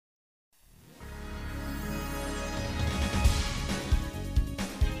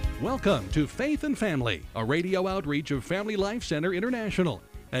Welcome to Faith and Family, a radio outreach of Family Life Center International.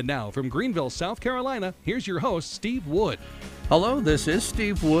 And now from Greenville, South Carolina, here's your host, Steve Wood. Hello, this is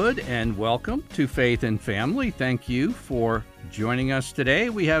Steve Wood, and welcome to Faith and Family. Thank you for joining us today.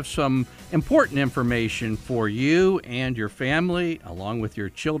 We have some important information for you and your family, along with your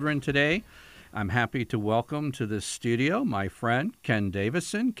children today. I'm happy to welcome to this studio my friend, Ken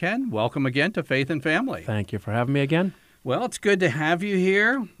Davison. Ken, welcome again to Faith and Family. Thank you for having me again. Well, it's good to have you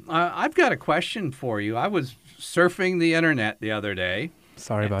here. I've got a question for you. I was surfing the internet the other day.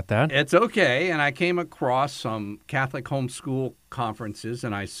 Sorry about that. It's okay. And I came across some Catholic homeschool conferences,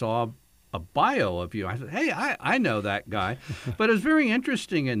 and I saw a bio of you. I said, hey, I know that guy. But it was very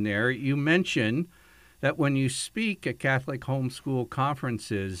interesting in there. You mentioned that when you speak at Catholic homeschool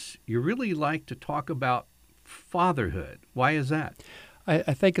conferences, you really like to talk about fatherhood. Why is that?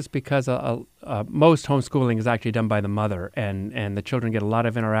 I think it's because most homeschooling is actually done by the mother, and the children get a lot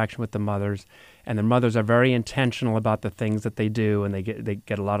of interaction with the mothers, and the mothers are very intentional about the things that they do, and they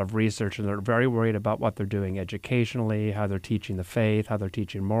get a lot of research, and they're very worried about what they're doing educationally, how they're teaching the faith, how they're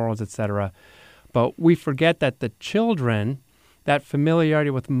teaching morals, etc. But we forget that the children, that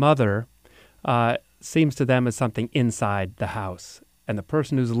familiarity with mother, seems to them as something inside the house. And the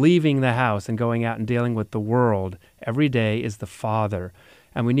person who's leaving the house and going out and dealing with the world every day is the father.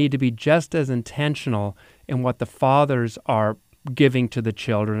 And we need to be just as intentional in what the fathers are giving to the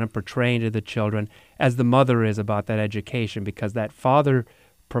children and portraying to the children as the mother is about that education, because that father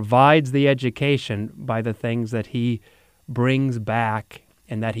provides the education by the things that he brings back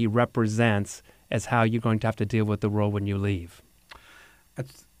and that he represents as how you're going to have to deal with the world when you leave.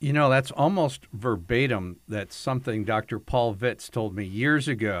 That's almost verbatim. That's something Dr. Paul Vitz told me years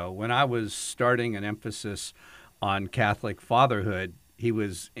ago when I was starting an emphasis on Catholic fatherhood. He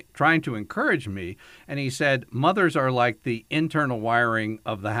was trying to encourage me, and he said, mothers are like the internal wiring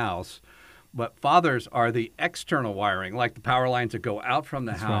of the house, but fathers are the external wiring, like the power lines that go out from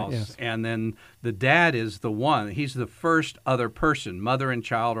the house. Right, yes. And then the dad is the one. He's the first other person. Mother and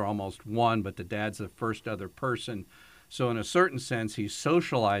child are almost one, but the dad's the first other person. So in a certain sense, he's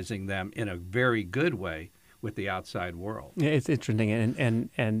socializing them in a very good way with the outside world. Yeah, it's interesting,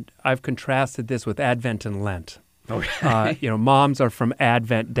 and I've contrasted this with Advent and Lent. Okay. Moms are from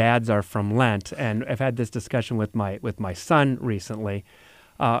Advent, dads are from Lent, and I've had this discussion with my son recently.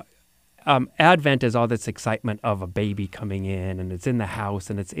 Advent is all this excitement of a baby coming in, and it's in the house,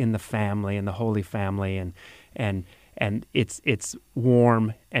 and it's in the family, and the Holy Family, and it's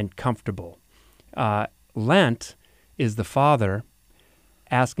warm and comfortable. Lent is the Father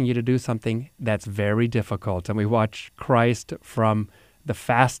asking you to do something that's very difficult. And we watch Christ from the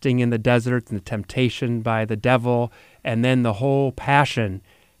fasting in the desert and the temptation by the devil, and then the whole passion.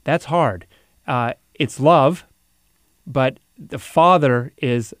 That's hard. It's love, but the Father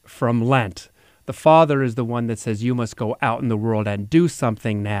is from Lent. The Father is the one that says, you must go out in the world and do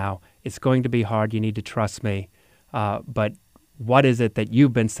something now. It's going to be hard. You need to trust me. But what is it that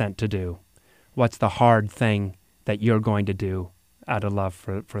you've been sent to do? What's the hard thing that you're going to do out of love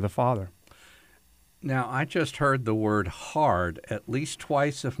for the Father? Now, I just heard the word hard at least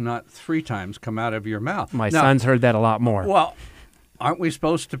twice, if not three times, come out of your mouth. My son's heard that a lot more. Well, aren't we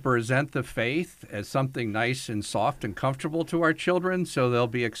supposed to present the faith as something nice and soft and comfortable to our children so they'll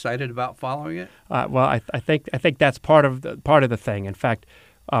be excited about following it? I think that's part of the thing. In fact,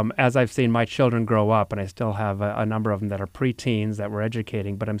 as I've seen my children grow up, and I still have a number of them that are preteens that we're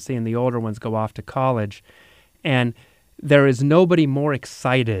educating, but I'm seeing the older ones go off to college, and there is nobody more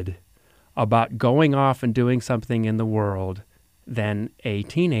excited about going off and doing something in the world than a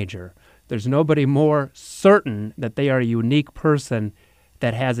teenager. There's nobody more certain that they are a unique person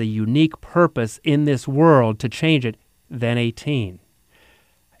that has a unique purpose in this world to change it than a teen.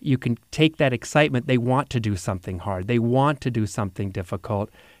 You can take that excitement. They want to do something hard. They want to do something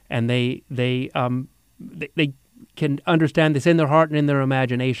difficult, and they can understand this in their heart and in their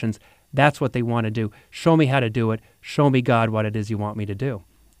imaginations. That's what they want to do. Show me how to do it. Show me, God, what it is you want me to do.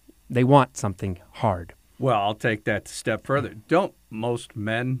 They want something hard. Well, I'll take that a step further. Don't most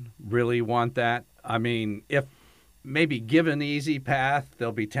men really want that? I mean, if maybe given the easy path,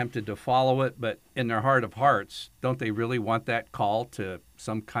 they'll be tempted to follow it, but in their heart of hearts, don't they really want that call to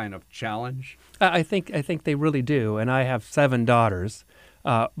some kind of challenge? I think they really do, and I have 7 daughters.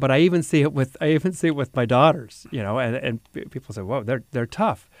 But I even see it with my daughters, and people say, "Whoa, they're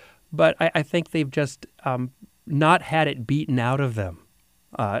tough," but I think they've just not had it beaten out of them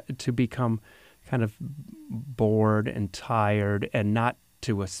to become kind of bored and tired and not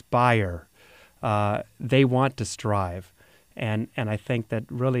to aspire. They want to strive, and I think that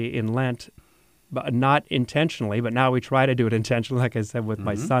really in Lent but not intentionally, but now we try to do it intentionally. Like I said with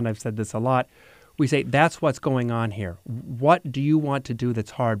my son, I've said this a lot. We say, that's what's going on here. What do you want to do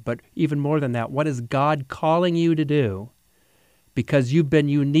that's hard? But even more than that, what is God calling you to do? Because you've been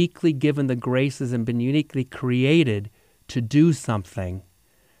uniquely given the graces and been uniquely created to do something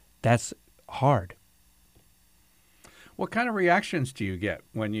that's hard. What kind of reactions do you get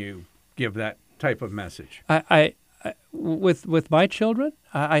when you give that type of message? With my children,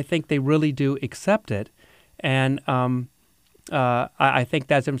 I think they really do accept it. And I think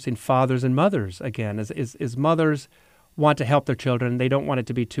that's interesting. Fathers and mothers, again, is mothers want to help their children. They don't want it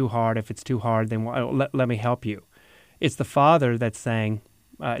to be too hard. If it's too hard, they want, let me help you. It's the father that's saying,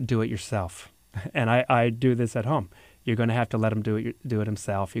 do it yourself. And I do this at home. You're going to have to let him do it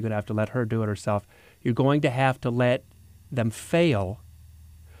himself. You're going to have to let her do it herself. You're going to have to let them fail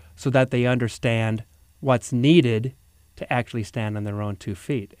so that they understand what's needed to actually stand on their own 2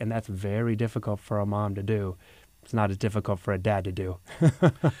 feet. And that's very difficult for a mom to do. It's not as difficult for a dad to do.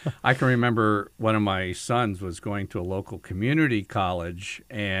 I can remember one of my sons was going to a local community college,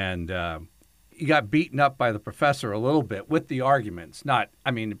 and he got beaten up by the professor a little bit with the arguments.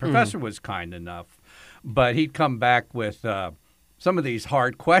 The professor was kind enough, but he'd come back with some of these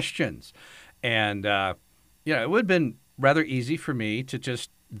hard questions. And, it would have been rather easy for me to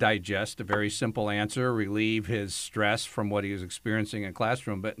just digest a very simple answer, relieve his stress from what he was experiencing in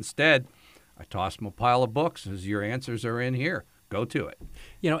classroom. But instead, I tossed him a pile of books. As your answers are in here, go to it.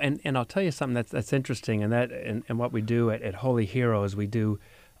 And I'll tell you something that's interesting, and what we do at Holy Heroes, we do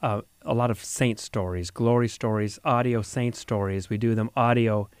a lot of saint stories, glory stories, audio saint stories. We do them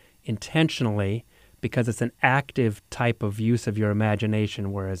audio intentionally because it's an active type of use of your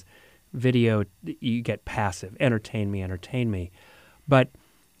imagination, whereas video, you get passive, entertain me. But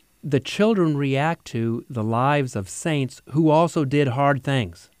the children react to the lives of saints who also did hard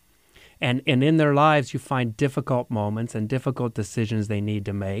things. And in their lives, you find difficult moments and difficult decisions they need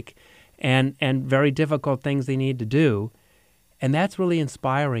to make and very difficult things they need to do. And that's really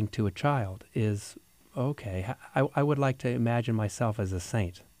inspiring to a child is, okay, I would like to imagine myself as a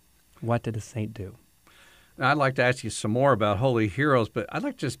saint. What did a saint do? Now, I'd like to ask you some more about Holy Heroes, but I'd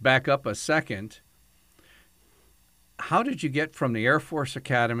like to just back up a second. How did you get from the Air Force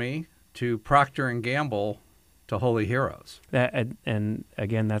Academy to Procter & Gamble to Holy Heroes? And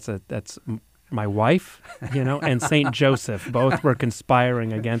again, that's my wife, and Saint Joseph. Both were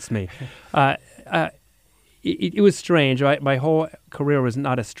conspiring against me. It was strange. My whole career was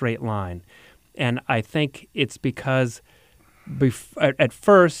not a straight line, and I think it's because at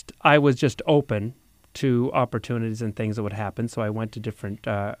first I was just open to opportunities and things that would happen. So I went to different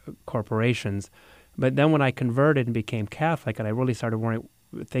corporations. But then when I converted and became Catholic, and I really started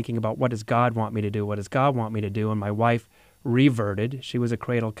thinking about what does God want me to do? What does God want me to do? And my wife reverted. She was a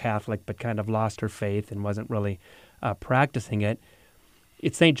cradle Catholic, but kind of lost her faith and wasn't really practicing it.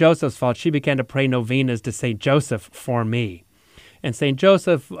 It's St. Joseph's fault. She began to pray novenas to St. Joseph for me. And St.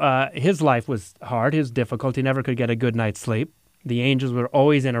 Joseph, his life was hard. His difficult. He never could get a good night's sleep. The angels were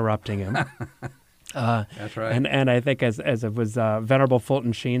always interrupting him. That's right. And I think as it was Venerable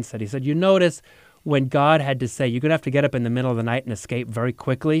Fulton Sheen said, he said, you notice when God had to say, you're going to have to get up in the middle of the night and escape very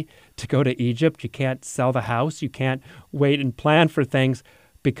quickly to go to Egypt. You can't sell the house. You can't wait and plan for things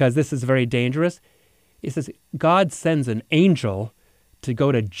because this is very dangerous. He says, God sends an angel to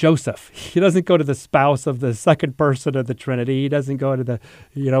go to Joseph. He doesn't go to the spouse of the second person of the Trinity. He doesn't go to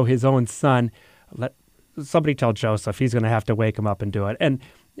his own son. Let somebody tell Joseph he's going to have to wake him up and do it. And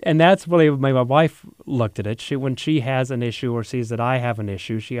that's really the way my wife looked at it. When she has an issue or sees that I have an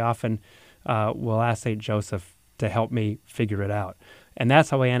issue, she often will ask St. Joseph to help me figure it out. And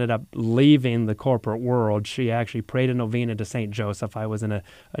that's how I ended up leaving the corporate world. She actually prayed a novena to St. Joseph. I was in a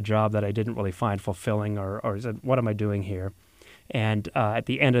job that I didn't really find fulfilling or said, what am I doing here? And at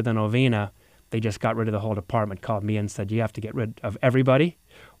the end of the novena, they just got rid of the whole department, called me and said, you have to get rid of everybody.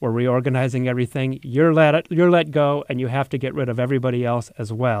 We're reorganizing everything. You're let go, and you have to get rid of everybody else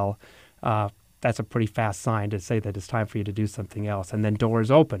as well. That's a pretty fast sign to say that it's time for you to do something else. And then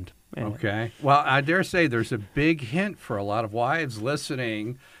doors opened. Okay. Well, I dare say there's a big hint for a lot of wives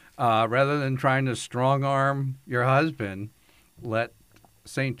listening. Rather than trying to strong-arm your husband, let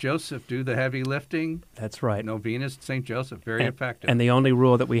St. Joseph do the heavy lifting. That's right. Novenas to St. Joseph, very effective. And the only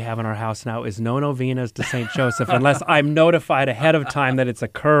rule that we have in our house now is no novenas to St. Joseph unless I'm notified ahead of time that it's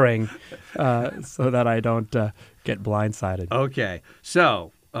occurring so that I don't get blindsided. Okay.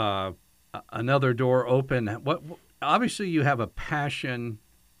 So another door open. What? Obviously, you have a passion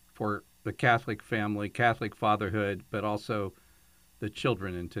for the Catholic family, Catholic fatherhood, but also the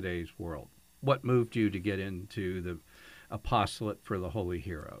children in today's world. What moved you to get into the apostolate for the Holy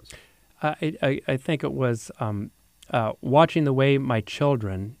Heroes? I think it was watching the way my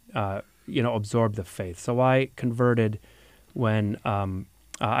children, absorb the faith. So I converted when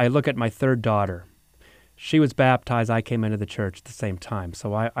I look at my third daughter. She was baptized. I came into the church at the same time.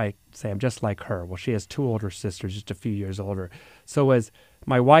 So I say I'm just like her. Well, she has two older sisters, just a few years older. So as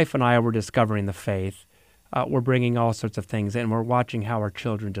my wife and I were discovering the faith, we're bringing all sorts of things in. We're watching how our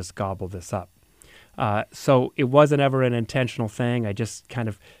children just gobble this up. So it wasn't ever an intentional thing. I just kind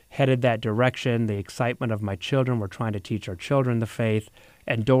of headed that direction. The excitement of my children, we're trying to teach our children the faith,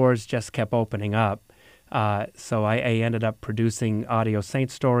 and doors just kept opening up. So I ended up producing audio saint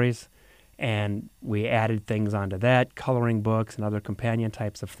stories, and we added things onto that, coloring books and other companion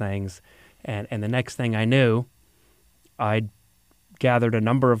types of things. And the next thing I knew, I'd gathered a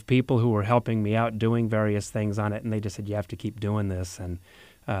number of people who were helping me out doing various things on it, and they just said, you have to keep doing this. And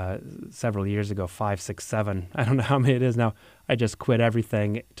several years ago, 5, 6, 7, I don't know how many it is now, I just quit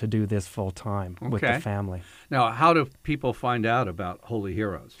everything to do this full time with the family. Now, how do people find out about Holy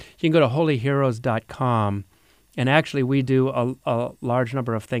Heroes? You can go to holyheroes.com, and actually we do a large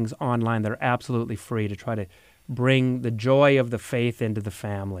number of things online that are absolutely free to try to bring the joy of the faith into the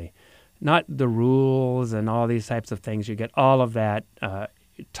family. Not the rules and all these types of things. You get all of that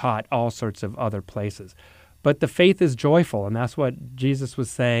taught all sorts of other places. But the faith is joyful, and that's what Jesus was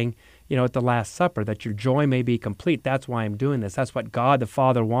saying, at the Last Supper, that your joy may be complete. That's why I'm doing this. That's what God the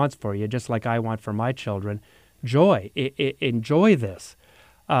Father wants for you, just like I want for my children. Joy. Enjoy this.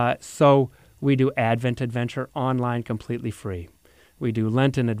 So we do Advent Adventure online completely free. We do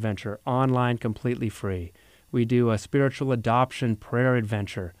Lenten Adventure online completely free. We do a Spiritual Adoption Prayer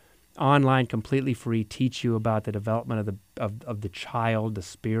Adventure online completely free, teach you about the development of the child, the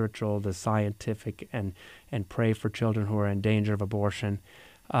spiritual, the scientific, and pray for children who are in danger of abortion.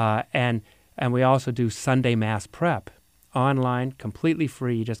 And we also do Sunday Mass Prep online, completely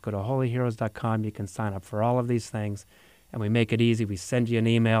free. You just go to holyheroes.com. You can sign up for all of these things, and we make it easy. We send you an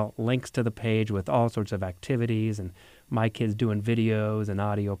email, links to the page with all sorts of activities, and my kids doing videos and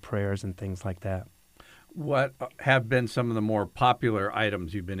audio prayers and things like that. What have been some of the more popular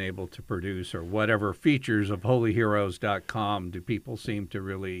items you've been able to produce, or whatever features of holyheroes.com do people seem to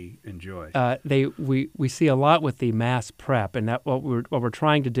really enjoy? We see a lot with the Mass Prep, and that what we're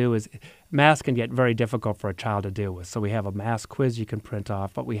trying to do is, Mass can get very difficult for a child to deal with. So we have a Mass quiz you can print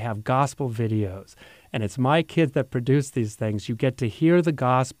off, but we have gospel videos, and it's my kids that produce these things. You get to hear the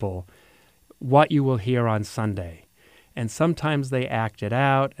gospel, what you will hear on Sunday, and sometimes they act it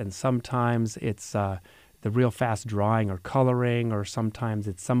out, and sometimes it's the real fast drawing or coloring, or sometimes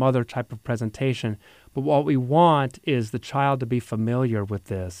it's some other type of presentation. But what we want is the child to be familiar with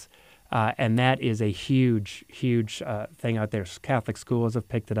this, and that is a huge, huge thing out there. Catholic schools have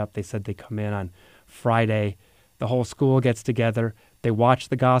picked it up. They said they come in on Friday, the whole school gets together, they watch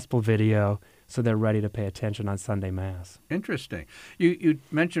the gospel video, so they're ready to pay attention on Sunday Mass. Interesting. You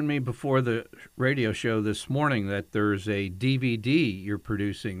mentioned me before the radio show this morning that there's a DVD you're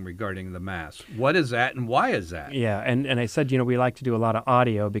producing regarding the Mass. What is that, and why is that? Yeah, and I said, we like to do a lot of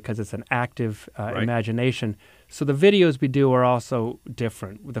audio because it's an active imagination. So the videos we do are also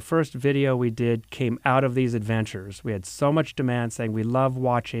different. The first video we did came out of these adventures. We had so much demand saying we love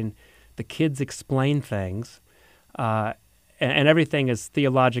watching the kids explain things, and everything is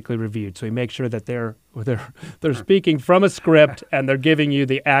theologically reviewed. So we make sure that they're speaking from a script and they're giving you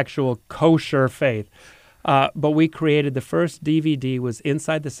the actual kosher faith. But we created the first DVD was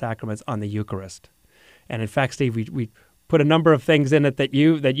Inside the Sacraments on the Eucharist. And in fact, Steve, we put a number of things in it that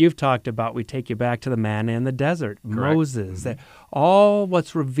you've talked about. We take you back to the manna in the desert, Correct. Moses, all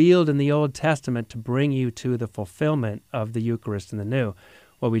what's revealed in the Old Testament to bring you to the fulfillment of the Eucharist in the New.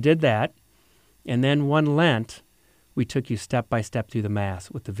 Well, we did that, and then one Lent, we took you step by step through the Mass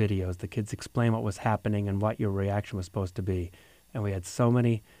with the videos. The kids explain what was happening and what your reaction was supposed to be. And we had so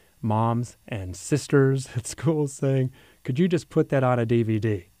many moms and sisters at school saying, could you just put that on a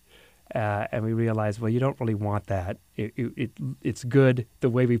DVD? And we realized, well, you don't really want that. It's good the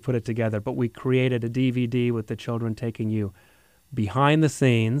way we put it together, but we created a DVD with the children taking you behind the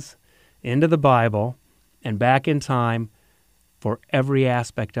scenes, into the Bible, and back in time for every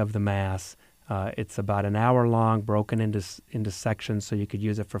aspect of the Mass. It's about an hour long, broken into sections so you could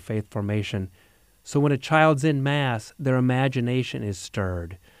use it for faith formation. So when a child's in Mass, their imagination is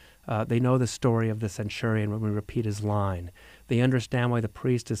stirred. They know the story of the centurion when we repeat his line. They understand why the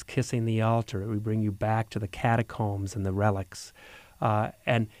priest is kissing the altar. We bring you back to the catacombs and the relics.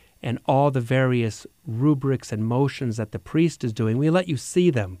 And all the various rubrics and motions that the priest is doing. We let you see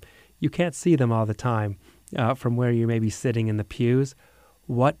them. You can't see them all the time from where you may be sitting in the pews.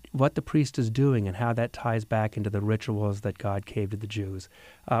 what the priest is doing and how that ties back into the rituals that God gave to the Jews.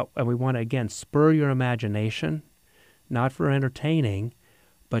 And we want to, again, spur your imagination, not for entertaining,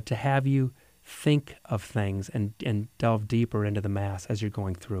 but to have you think of things and delve deeper into the Mass as you're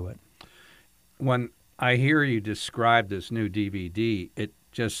going through it. When I hear you describe this new DVD, it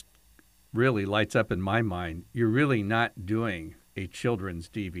just really lights up in my mind. You're really not doing a children's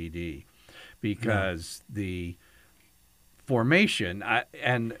DVD because the formation,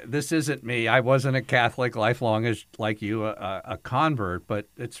 and this isn't me, I wasn't a Catholic lifelong as like you, a convert, but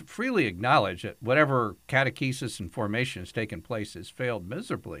it's freely acknowledged that whatever catechesis and formation has taken place has failed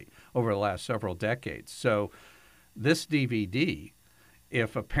miserably over the last several decades. So this DVD,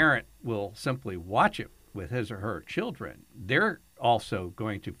 if a parent will simply watch it with his or her children, they're also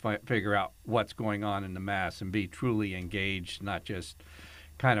going to figure out what's going on in the Mass and be truly engaged, not just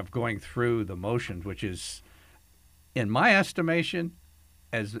kind of going through the motions, which is, in my estimation,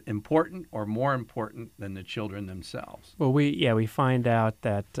 as important or more important than the children themselves. Well, we find out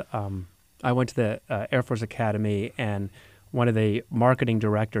that I went to the Air Force Academy, and one of the marketing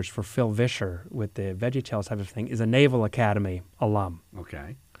directors for Phil Vischer with the VeggieTales type of thing is a Naval Academy alum.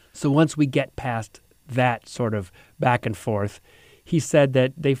 Okay. So once we get past that sort of back and forth, he said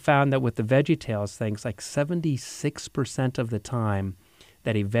that they found that with the VeggieTales things, like 76% of the time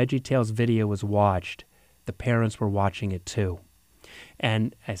that a VeggieTales video was watched, the parents were watching it too.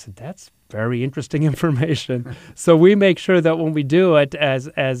 And I said, that's very interesting information. So we make sure that when we do it, as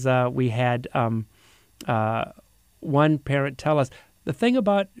we had one parent tell us, the thing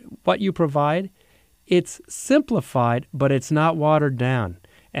about what you provide, it's simplified, but it's not watered down.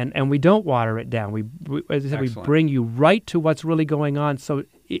 And we don't water it down. We as I said, we bring you right to what's really going on, so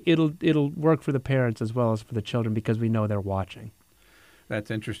it'll work for the parents as well as for the children because we know they're watching. That's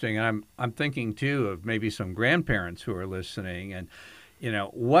interesting. And I'm thinking, too, of maybe some grandparents who are listening. And,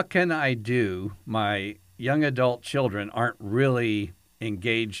 what can I do? My young adult children aren't really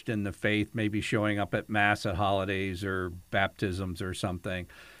engaged in the faith, maybe showing up at Mass at holidays or baptisms or something.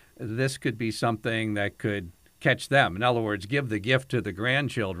 This could be something that could catch them. In other words, give the gift to the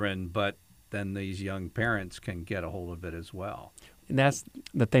grandchildren, but then these young parents can get a hold of it as well. And that's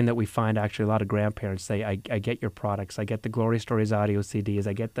the thing that we find, actually, a lot of grandparents say, I get your products. I get the Glory Stories audio CDs.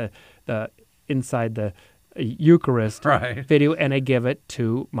 I get the Inside the Eucharist video, and I give it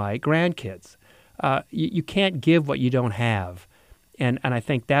to my grandkids. You can't give what you don't have. And I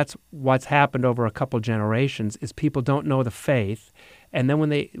think that's what's happened over a couple generations is people don't know the faith. And then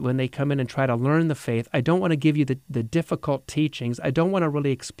when they come in and try to learn the faith, I don't want to give you the difficult teachings. I don't want to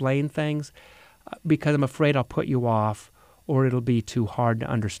really explain things because I'm afraid I'll put you off or it'll be too hard to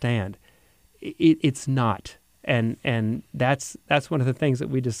understand. It's not. And that's one of the things that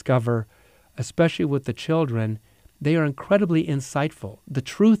we discover, especially with the children. They are incredibly insightful. The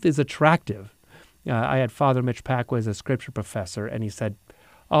truth is attractive. I had Father Mitch Pacwa as a scripture professor, and he said,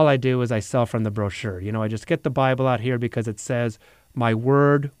 all I do is I sell from the brochure. I just get the Bible out here because it says, my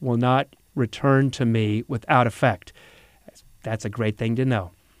word will not return to me without effect. That's a great thing to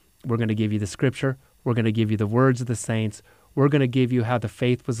know. We're going to give you the scripture. We're going to give you the words of the saints. We're going to give you how the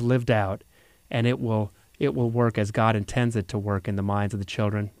faith was lived out, and it will work as God intends it to work in the minds of the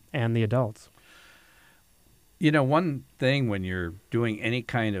children and the adults. One thing when you're doing any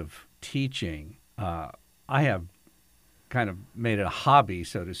kind of teaching, I have kind of made it a hobby,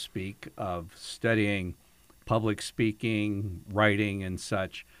 so to speak, of studying public speaking, writing, and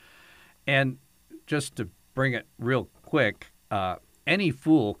such. And just to bring it real quick, any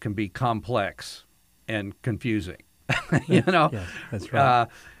fool can be complex and confusing, Yeah, that's right.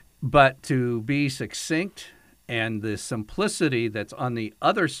 But to be succinct and the simplicity that's on the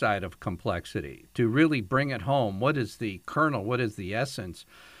other side of complexity, to really bring it home, what is the kernel, what is the essence,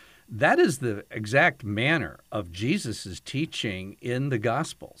 that is the exact manner of Jesus' teaching in the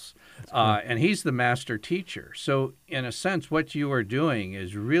Gospels. And he's the master teacher. So in a sense, what you are doing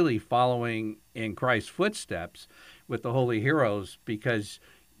is really following in Christ's footsteps with the holy heroes because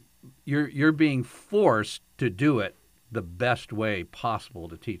you're being forced to do it the best way possible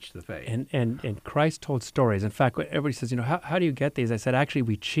to teach the faith. And Christ told stories. In fact, everybody says, how do you get these? I said, actually,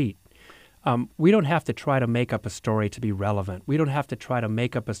 we cheat. We don't have to try to make up a story to be relevant. We don't have to try to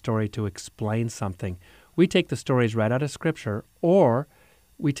make up a story to explain something. We take the stories right out of Scripture, or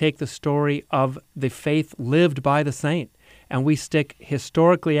we take the story of the faith lived by the saint, and we stick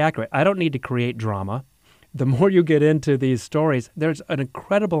historically accurate. I don't need to create drama. The more you get into these stories, there's an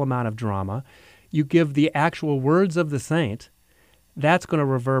incredible amount of drama. You give the actual words of the saint, that's going to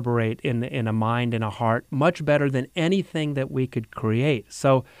reverberate in a mind and a heart much better than anything that we could create.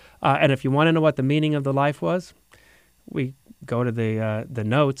 So, and if you want to know what the meaning of the life was, we go to the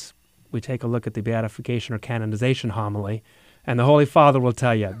notes, we take a look at the beatification or canonization homily, and the Holy Father will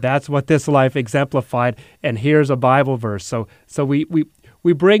tell you that's what this life exemplified, and here's a Bible verse. So we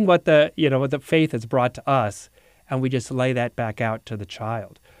bring what the faith has brought to us, and we just lay that back out to the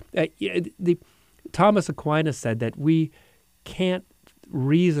child. Thomas Aquinas said that we can't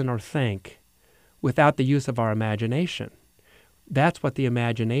reason or think without the use of our imagination. That's what the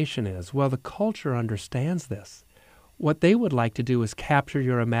imagination is. Well, the culture understands this. What they would like to do is capture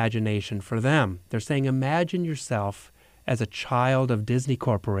your imagination for them. They're saying, imagine yourself as a child of Disney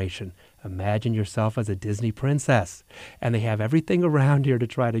Corporation. Imagine yourself as a Disney princess. And they have everything around here to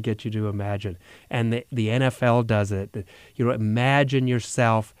try to get you to imagine. And the NFL does it. Imagine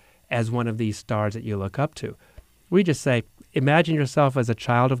yourself as one of these stars that you look up to. We just say, imagine yourself as a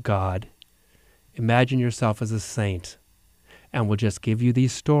child of God. Imagine yourself as a saint. And we'll just give you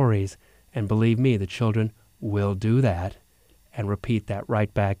these stories. And believe me, the children will do that and repeat that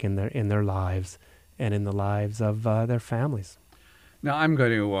right back in their lives and in the lives of their families. Now, I'm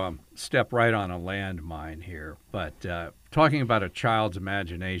going to step right on a landmine here, but talking about a child's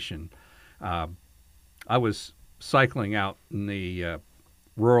imagination, I was cycling out in the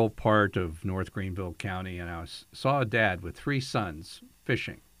rural part of North Greenville County, and I saw a dad with 3 sons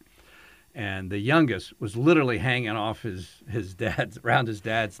fishing. And the youngest was literally hanging off around his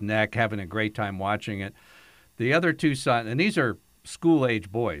dad's neck, having a great time watching it. The other 2 sons, and these are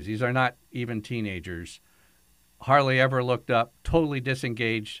school-age boys. These are not even teenagers. Hardly ever looked up, totally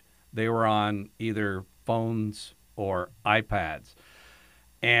disengaged. They were on either phones or iPads.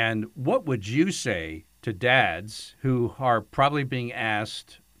 And what would you say to dads who are probably being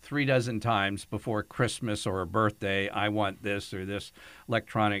asked 3 dozen times before Christmas or a birthday, I want this or this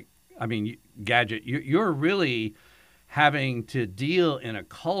electronic gadget? You're really having to deal in a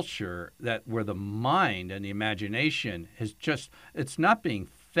culture where the mind and the imagination it's not being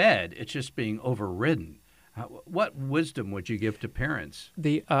fed, it's just being overridden. What wisdom would you give to parents?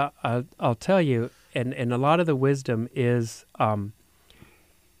 I'll tell you, and a lot of the wisdom is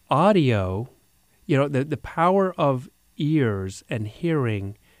audio. The power of ears and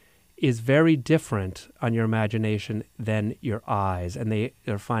hearing is very different on your imagination than your eyes. And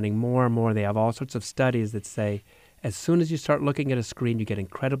they're finding more and more. They have all sorts of studies that say as soon as you start looking at a screen, you get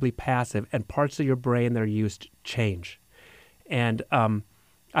incredibly passive, and parts of your brain that are used change. And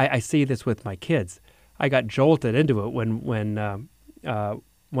I see this with my kids. I got jolted into it when one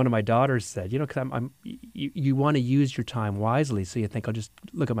of my daughters said, because you want to use your time wisely, so you think, I'll just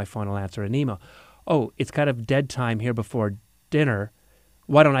look at my phone, I'll answer an email. Oh, it's kind of dead time here before dinner.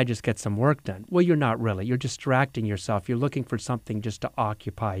 Why don't I just get some work done? Well, you're not really. You're distracting yourself. You're looking for something just to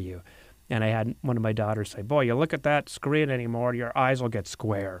occupy you. And I had one of my daughters say, boy, you look at that screen anymore, your eyes will get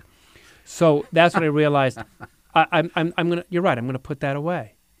square. So that's when I realized, you're right, I'm going to put that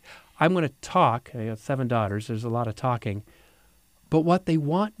away. I'm going to talk. I have 7 daughters. There's a lot of talking. But what they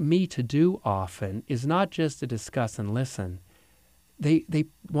want me to do often is not just to discuss and listen. They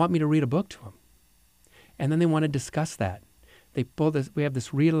want me to read a book to them. And then they want to discuss that. We have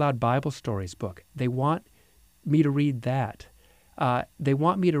this Read Aloud Bible Stories book. They want me to read that. They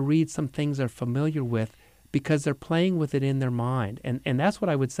want me to read some things they're familiar with because they're playing with it in their mind. And that's what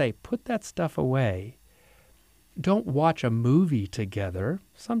I would say. Put that stuff away. Don't watch a movie together.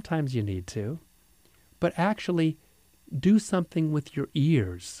 Sometimes you need to. But actually do something with your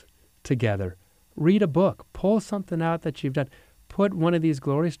ears together. Read a book. Pull something out that you've done. Put one of these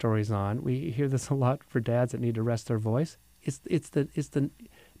glory stories on. We hear this a lot for dads that need to rest their voice. It's the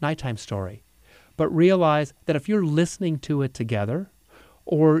nighttime story. But realize that if you're listening to it together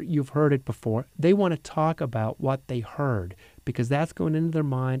or you've heard it before, they want to talk about what they heard because that's going into their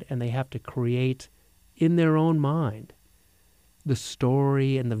mind, and they have to create in their own mind the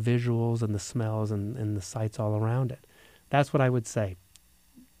story and the visuals and the smells and the sights all around it. That's what I would say.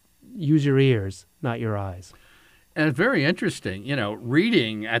 Use your ears, not your eyes. And it's very interesting.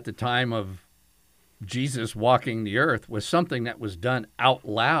 Reading at the time of Jesus walking the earth was something that was done out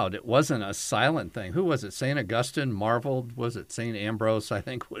loud. It wasn't a silent thing. Who was it? St. Augustine marveled. Was it St. Ambrose, I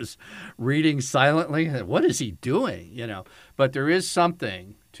think, was reading silently? What is he doing? But there is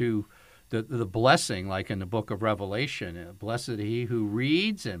something to the blessing, like in the book of Revelation. Blessed he who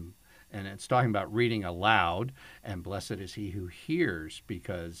reads, and it's talking about reading aloud, and blessed is he who hears,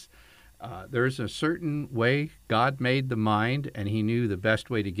 because there's a certain way God made the mind, and he knew the best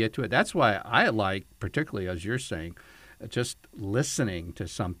way to get to it. That's why I like, particularly as you're saying, just listening to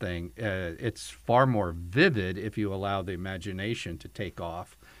something, it's far more vivid if you allow the imagination to take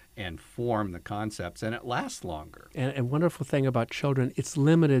off and form the concepts, and it lasts longer. And a wonderful thing about children, it's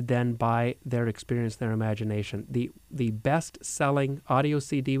limited then by their experience, their imagination. The best-selling audio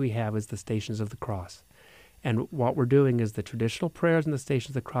CD we have is the Stations of the Cross. And what we're doing is the traditional prayers in the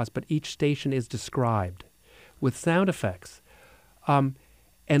Stations of the Cross, but each station is described with sound effects. And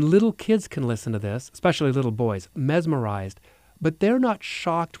little kids can listen to this, especially little boys, mesmerized, but they're not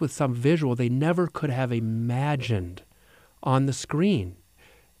shocked with some visual they never could have imagined on the screen.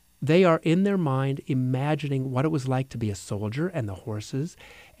 They are in their mind imagining what it was like to be a soldier and the horses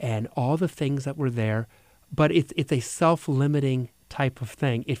and all the things that were there, but it's a self-limiting type of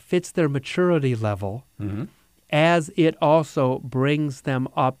thing. It fits their maturity level as it also brings them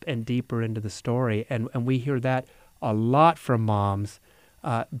up and deeper into the story. And we hear that a lot from moms.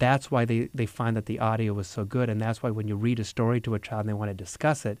 That's why they find that the audio is so good, and that's why when you read a story to a child and they want to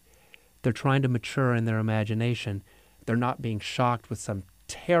discuss it, they're trying to mature in their imagination. They're not being shocked with some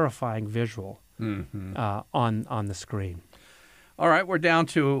terrifying visual on the screen. All right, we're down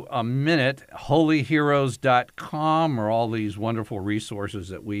to a minute. holyheroes.com are all these wonderful resources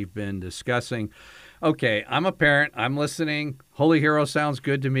that we've been discussing. Okay, I'm a parent. I'm listening. Holy Hero sounds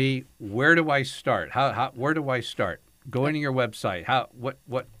good to me. Where do I start? Where do I start? Go into your website. What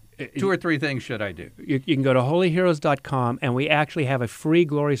 2 or 3 things should I do? You can go to holyheroes.com, and we actually have a free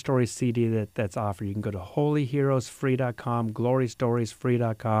Glory Stories CD that's offered. You can go to holyheroesfree.com,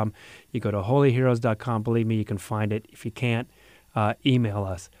 glorystoriesfree.com. You go to holyheroes.com. Believe me, you can find it. If you can't, email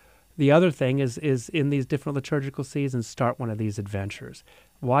us. The other thing is in these different liturgical seasons, start one of these adventures.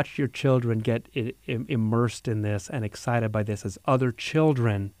 Watch your children get immersed in this and excited by this as other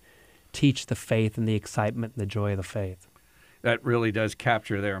children teach the faith and the excitement and the joy of the faith. That really does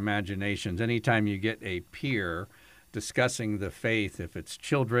capture their imaginations. Anytime you get a peer discussing the faith, if it's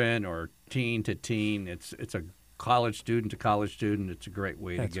children or teen to teen, it's a college student to college student, it's a great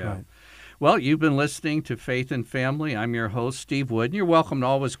way That's to go. Right. Well, you've been listening to Faith and Family. I'm your host, Steve Wood, and you're welcome to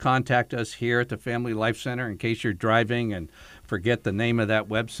always contact us here at the Family Life Center in case you're driving and forget the name of that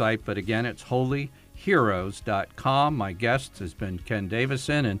website. But again, it's holyheroes.com. My guest has been Ken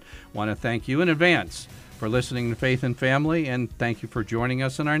Davison, and want to thank you in advance for listening to Faith and Family, and thank you for joining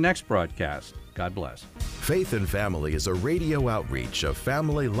us in our next broadcast. God bless. Faith and Family is a radio outreach of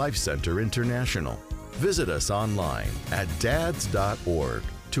Family Life Center International. Visit us online at dads.org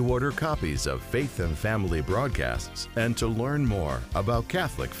to order copies of Faith and Family broadcasts and to learn more about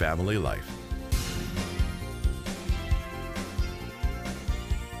Catholic family life.